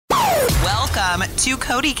Welcome to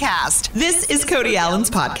Cody Cast. This is Cody Allen's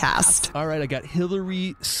podcast. All right, I got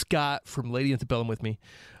Hillary Scott from Lady Antebellum with me.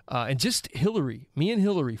 And just Hillary, me and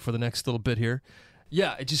Hillary for the next little bit here.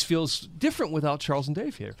 Yeah, it just feels different without Charles and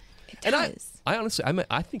Dave here. It does. I honestly,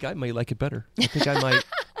 I think I might like it better. I think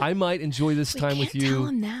I might enjoy this time with you. Tell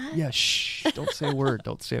them that. Yeah, shh, don't say a word.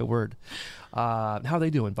 Don't say a word. How are they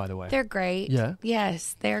doing, by the way? They're great. Yeah?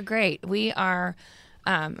 Yes, they're great. We are...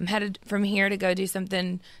 I'm headed from here to go do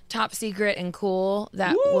something top secret and cool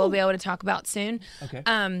that we'll be able to talk about soon. Okay.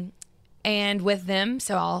 And with them,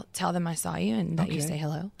 so I'll tell them I saw you and that you say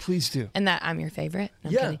hello. Please do. And that I'm your favorite. No,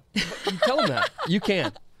 I'm Yeah. kidding. Tell them that. You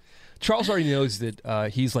can. Charles already knows that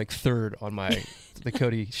he's like third on the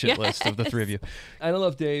Cody shit list of the three of you. I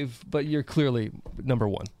love Dave, but you're clearly number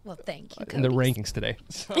one. Well, thank you, in the Cody. rankings today.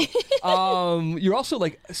 So, you're also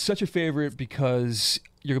like such a favorite because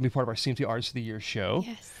you're going to be part of our CMT Artist of the Year show.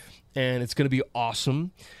 Yes. And it's going to be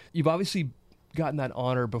awesome. You've obviously gotten that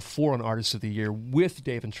honor before on Artist of the Year with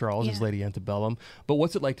Dave and Charles as Lady Antebellum. But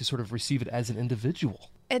what's it like to sort of receive it as an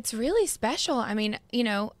individual? It's really special. I mean,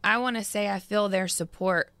 I want to say I feel their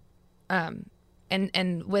support.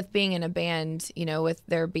 And with being in a band, with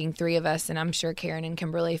there being three of us, and I'm sure Karen and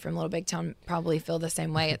Kimberly from Little Big Town probably feel the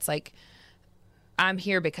same way. It's like, I'm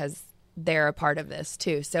here because they're a part of this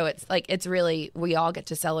too. So it's like, it's really, we all get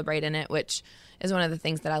to celebrate in it, which is one of the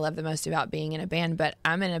things that I love the most about being in a band. But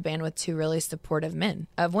I'm in a band with two really supportive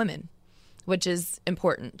women, which is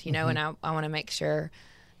important, and I want to make sure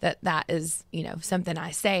that is, something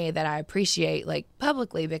I say that I appreciate like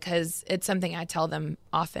publicly because it's something I tell them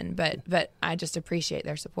often, but I just appreciate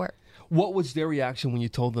their support. What was their reaction when you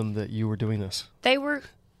told them that you were doing this? They were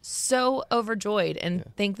so overjoyed and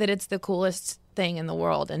think that it's the coolest thing in the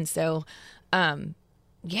world. And so,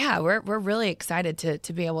 we're really excited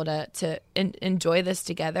to be able to enjoy this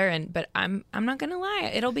together. But I'm not going to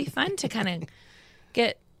lie. It'll be fun to kind of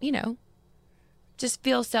get, just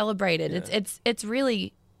feel celebrated. Yeah. It's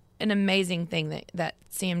really an amazing thing that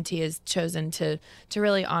CMT has chosen to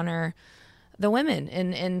really honor the women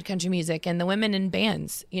in country music and the women in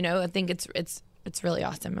bands. I think it's really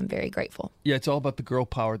awesome. I'm very grateful. Yeah, it's all about the girl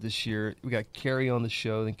power this year. We got Carrie on the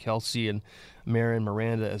show, then Kelsey and Maren,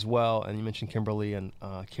 Miranda as well, and you mentioned Kimberly and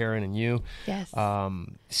Karen and you. Yes.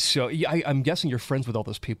 So I'm guessing you're friends with all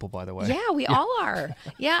those people, by the way. Yeah, we all are.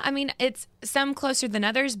 Yeah, I mean, it's some closer than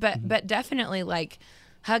others, but definitely like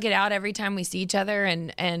hug it out every time we see each other,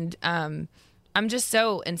 and I'm just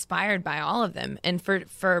so inspired by all of them, and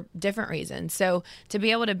for different reasons. So to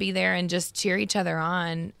be able to be there and just cheer each other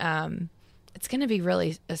on, it's going to be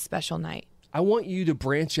really a special night. I want you to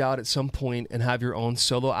branch out at some point and have your own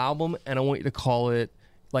solo album, and I want you to call it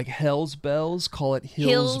like Hell's Bells. Call it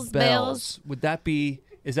Hills Bells.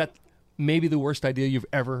 Is that maybe the worst idea you've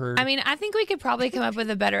ever heard? I mean, I think we could probably come up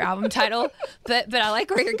with a better album title, but I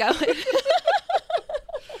like where you're going.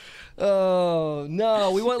 Oh, no,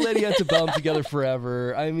 we want Lady Antebellum together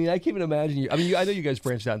forever. I mean, I can't even imagine you. I mean, I know you guys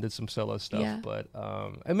branched out and did some solo stuff, but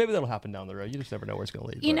and maybe that'll happen down the road. You just never know where it's going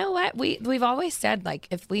to lead. You know what? We've always said, like,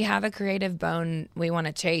 if we have a creative bone we want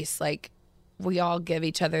to chase, like, we all give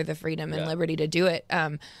each other the freedom and liberty to do it.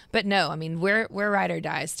 But no, I mean, we're ride or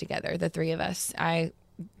dies together, the three of us. I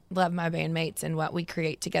love my bandmates and what we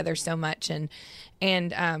create together so much, and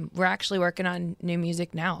we're actually working on new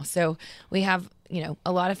music now. So we have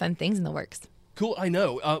a lot of fun things in the works. Cool, I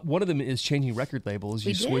know. One of them is changing record labels.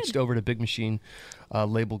 You switched over to Big Machine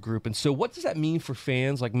label group, and so what does that mean for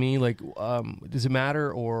fans like me? Like, does it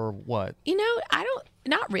matter or what?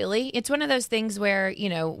 Not really. It's one of those things where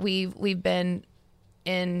we've been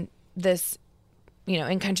in this.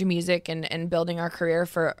 In country music and building our career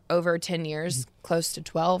for over 10 years, close to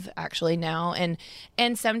 12 actually now.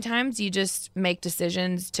 And sometimes you just make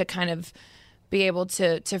decisions to kind of be able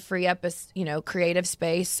to free up a, creative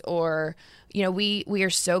space, or, we are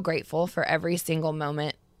so grateful for every single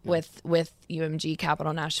moment with UMG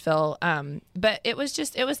Capital Nashville. But it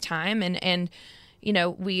was time, and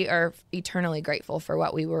we are eternally grateful for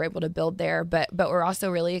what we were able to build there, but we're also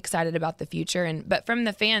really excited about the future. But from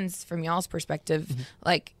the fans, from y'all's perspective,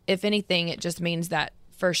 like, if anything, it just means that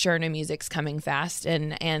for sure new music's coming fast,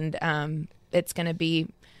 and it's going to be,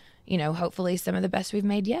 hopefully some of the best we've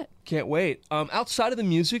made yet. Can't wait. Outside of the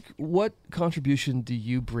music, what contribution do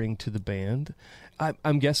you bring to the band?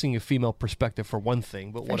 I'm guessing a female perspective for one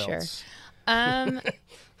thing, but what else?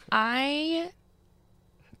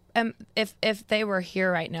 If they were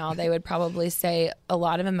here right now, they would probably say a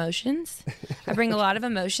lot of emotions. I bring a lot of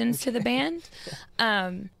emotions to the band.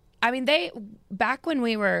 I mean, back when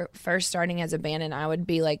we were first starting as a band and I would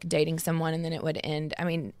be like dating someone and then it would end. I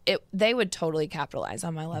mean, they would totally capitalize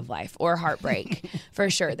on my love life or heartbreak for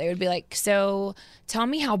sure. They would be like, so tell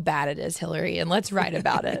me how bad it is, Hillary, and let's write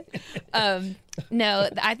about it. No,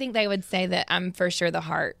 I think they would say that I'm for sure the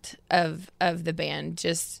heart of the band,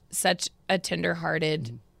 just such a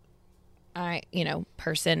tender-hearted,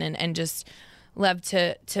 person and just love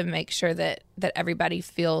to make sure that everybody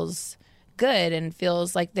feels good and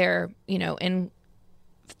feels like they're, in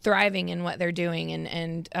thriving in what they're doing.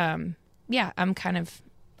 And I'm kind of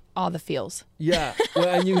all the feels. Yeah. Well,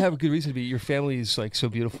 and you have a good reason to be. Your family is like so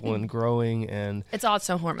beautiful and growing, and it's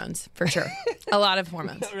also hormones for sure. A lot of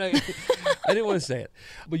hormones. Right. I didn't want to say it,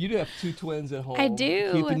 but you do have 2 twins at home. I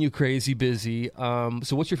do. Keeping you crazy busy. So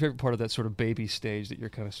what's your favorite part of that sort of baby stage that you're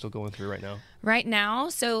kind of still going through right now? Right now,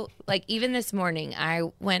 so like even this morning, I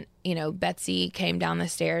went, Betsy came down the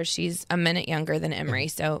stairs. She's a minute younger than Emery,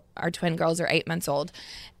 so our twin girls are 8 months old.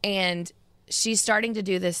 And she's starting to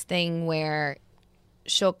do this thing where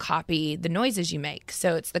she'll copy the noises you make.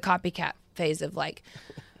 So it's the copycat phase of like,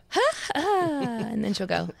 ha ha, and then she'll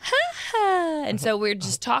go, ha ha. And so we're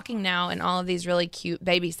just talking now in all of these really cute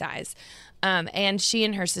baby sighs. And she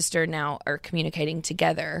and her sister now are communicating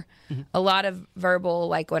together. Mm-hmm. A lot of verbal,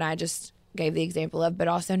 like what I just gave the example of, but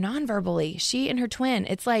also non-verbally. She and her twin,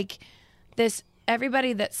 it's like this,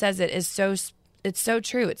 everybody that says it is it's so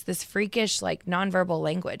true. It's this freakish, like nonverbal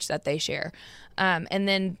language that they share. And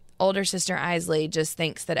then older sister Isley just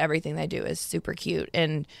thinks that everything they do is super cute,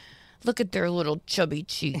 and look at their little chubby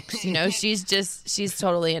cheeks. She's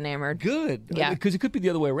totally enamored. Good. Yeah. Because it could be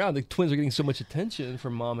the other way around. The twins are getting so much attention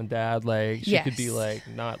from mom and dad. Like, she could be like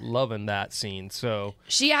not loving that scene. So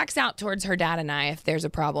she acts out towards her dad and I if there's a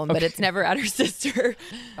problem, but it's never at her sister.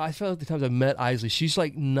 I felt like the times I've met Isley, she's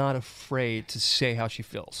like not afraid to say how she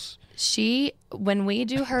feels. When we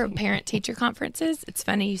do her parent-teacher conferences, it's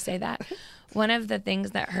funny you say that. One of the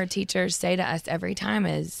things that her teachers say to us every time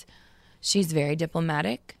is she's very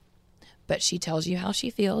diplomatic, but she tells you how she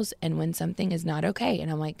feels and when something is not okay.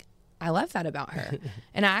 And I'm like, I love that about her.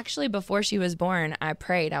 And I actually, before she was born, I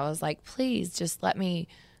prayed. I was like, please just let me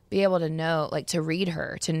be able to know, like to read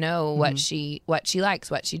her, to know what she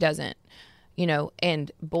likes, what she doesn't,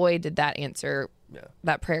 and boy, did that answer. Yeah.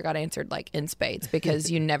 That prayer got answered like in spades,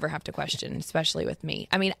 because you never have to question, especially with me.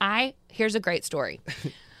 I mean, here's a great story.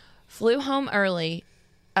 Flew home early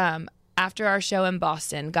after our show in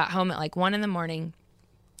Boston, got home at like 1 a.m,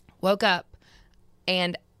 woke up,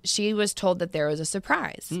 and she was told that there was a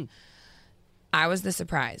surprise. I was the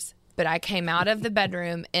surprise, but I came out of the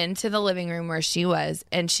bedroom into the living room where she was,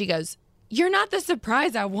 and she goes, "You're not the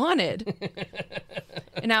surprise I wanted."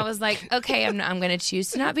 And I was like, okay, I'm going to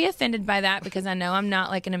choose to not be offended by that, because I know I'm not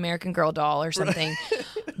like an American Girl doll or something.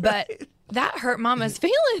 But that hurt Mama's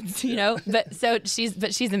feelings, But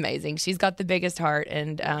she's amazing. She's got the biggest heart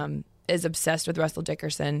and is obsessed with Russell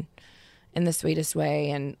Dickerson in the sweetest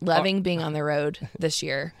way, and loving being on the road this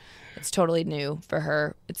year. It's totally new for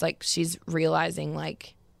her. It's like she's realizing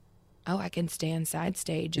like, oh, I can stand side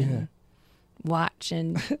stage and watch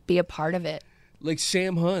and be a part of it. Like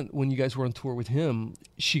Sam Hunt, when you guys were on tour with him,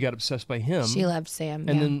 she got obsessed by him. She loved Sam.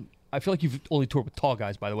 And then I feel like you've only toured with tall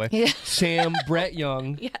guys, by the way. Yeah. Sam, Brett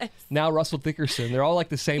Young, now Russell Dickerson. They're all like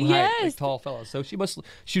the same height, like tall fellows. So she was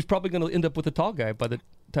probably going to end up with a tall guy by the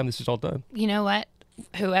time this is all done. You know what?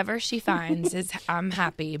 Whoever she finds I'm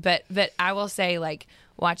happy. But I will say, like,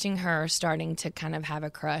 watching her starting to kind of have a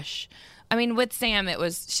crush. I mean, with Sam,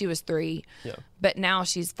 she was 3, but now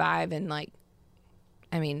she's 5, and like,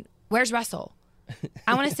 I mean, where's Russell?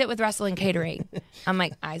 I want to sit with Russell in catering. I'm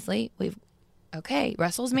like, Isley, okay,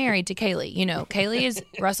 Russell's married to Kaylee. Kaylee is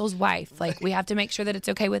Russell's wife. Like, we have to make sure that it's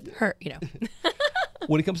okay with her,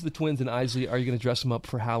 When it comes to the twins and Isley, are you going to dress them up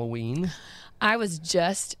for Halloween? I was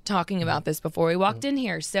just talking about this before we walked in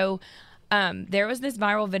here. So there was this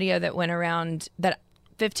viral video that went around that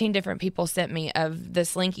 15 different people sent me of the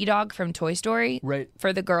Slinky dog from Toy Story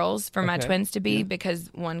for the girls, for my twins to be,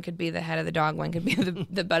 because one could be the head of the dog, one could be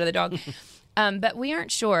the butt of the dog. But we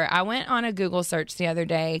aren't sure. I went on a Google search the other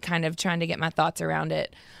day, kind of trying to get my thoughts around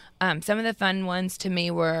it. Some of the fun ones to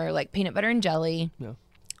me were like peanut butter and jelly,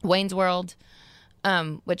 Wayne's World,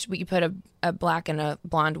 which we put a black and a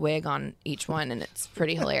blonde wig on each one, and it's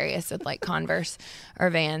pretty hilarious with like Converse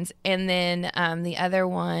or Vans. And then the other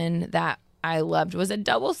one that I loved was a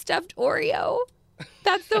double stuffed Oreo.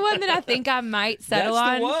 That's the one that I think I might settle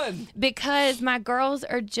on. That's the one. Because my girls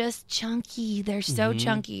are just chunky. They're so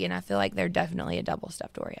chunky, and I feel like they're definitely a double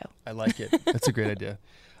stuffed Oreo. I like it. That's a great idea.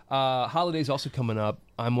 Holidays also coming up.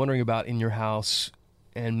 I'm wondering about in your house,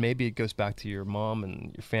 and maybe it goes back to your mom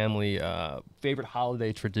and your family, favorite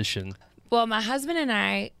holiday tradition. Well, my husband and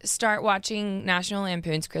I start watching National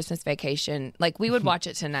Lampoon's Christmas Vacation. Like, we would watch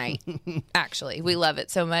it tonight, actually. We love it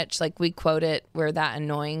so much. Like, we quote it. We're that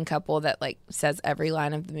annoying couple that, like, says every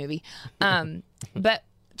line of the movie. But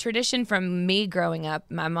tradition from me growing up,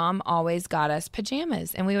 my mom always got us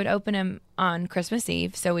pajamas, and we would open them on Christmas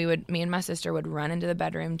Eve. So me and my sister would run into the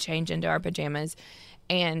bedroom, change into our pajamas.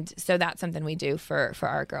 And so that's something we do for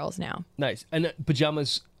our girls now. Nice. And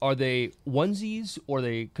pajamas, are they onesies or are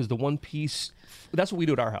they, because the one piece, that's what we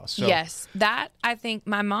do at our house. So. Yes. That, I think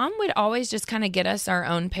my mom would always just kind of get us our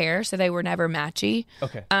own pair, so they were never matchy.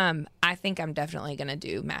 Okay. I think I'm definitely going to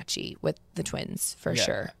do matchy with the twins for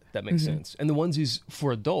sure. That makes sense. And the onesies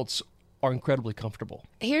for adults are incredibly comfortable.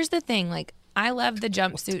 Here's the thing. Like, I love the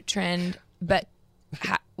jumpsuit trend, but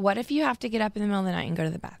what if you have to get up in the middle of the night and go to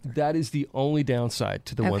the bathroom? That is the only downside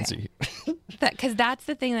to the onesie. Because that's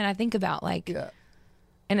the thing that I think about. Like,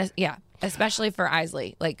 and especially for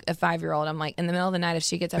Isley, like a 5-year-old. I'm like, in the middle of the night, if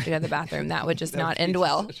she gets up to go to the bathroom, that would just not end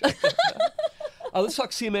well. Let's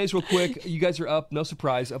talk CMAs real quick. You guys are up, no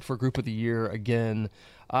surprise, up for Group of the Year again.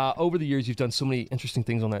 Over the years, you've done so many interesting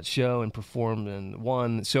things on that show and performed and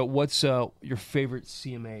won. So what's your favorite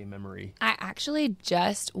CMA memory? I actually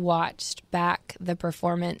just watched back the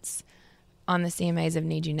performance on the CMAs of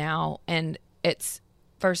Need You Now. And it's,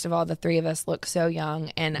 first of all, the three of us look so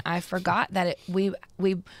young. And I forgot that we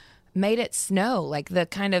made it snow, like the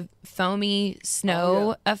kind of foamy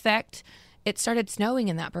snow effect. It started snowing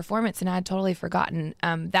in that performance, and I had totally forgotten.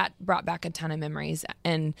 That brought back a ton of memories,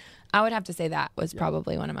 and I would have to say that was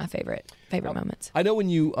probably one of my favorite moments. I know when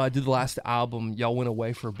you did the last album, y'all went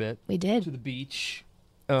away for a bit. We did. To the beach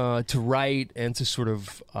to write and to sort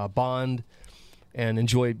of bond and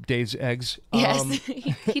enjoy Dave's eggs. Yes,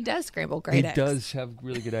 he does scramble great eggs. He does have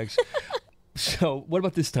really good eggs. So what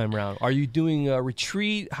about this time around? Are you doing a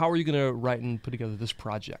retreat? How are you going to write and put together this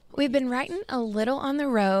project? We've been writing a little on the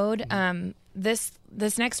road. This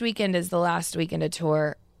next weekend is the last weekend of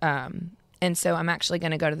tour. And so I'm actually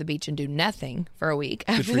going to go to the beach and do nothing for a week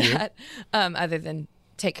after that, other than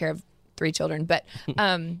take care of 3 children. But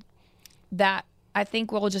that, I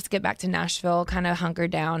think we'll just get back to Nashville, kind of hunker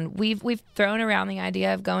down. We've thrown around the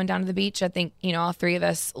idea of going down to the beach. I think, all 3 of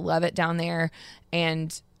us love it down there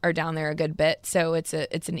and are down there a good bit. So it's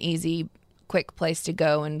an easy, quick place to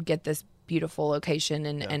go and get this beautiful location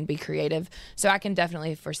and be creative. So I can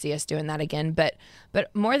definitely foresee us doing that again. But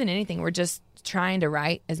more than anything, we're just trying to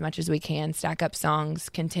write as much as we can, stack up songs,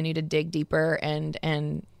 continue to dig deeper and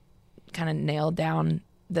kind of nail down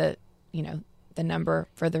the number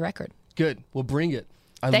for the record. Good. Well, bring it.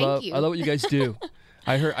 Thank you. I love what you guys do.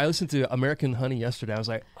 I listened to American Honey yesterday. I was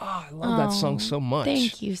like, I love that song so much.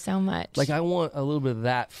 Thank you so much. Like, I want a little bit of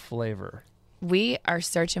that flavor. We are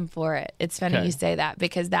searching for it. It's funny you say that,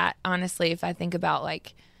 because that, honestly, if I think about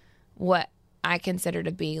like what I consider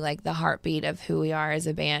to be like the heartbeat of who we are as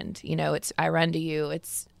a band, it's I Run to You,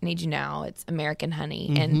 it's Need You Now, it's American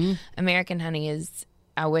Honey. And American Honey is,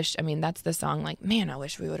 that's the song, like, man, I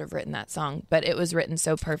wish we would have written that song, but it was written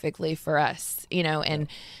so perfectly for us, and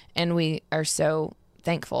we are so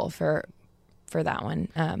thankful for that one.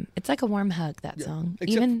 It's like a warm hug, that song,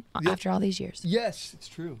 even after all these years. Yes, it's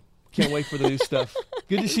true. Can't wait for the new stuff.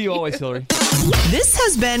 Good to see you always, Hillary. This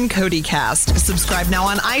has been Cody Cast. Subscribe now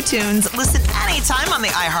on iTunes. Listen anytime on the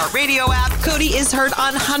iHeartRadio app. Cody is heard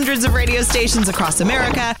on hundreds of radio stations across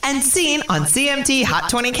America and seen on CMT Hot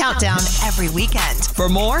 20 Countdown every weekend. For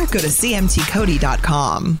more, go to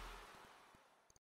cmtcody.com.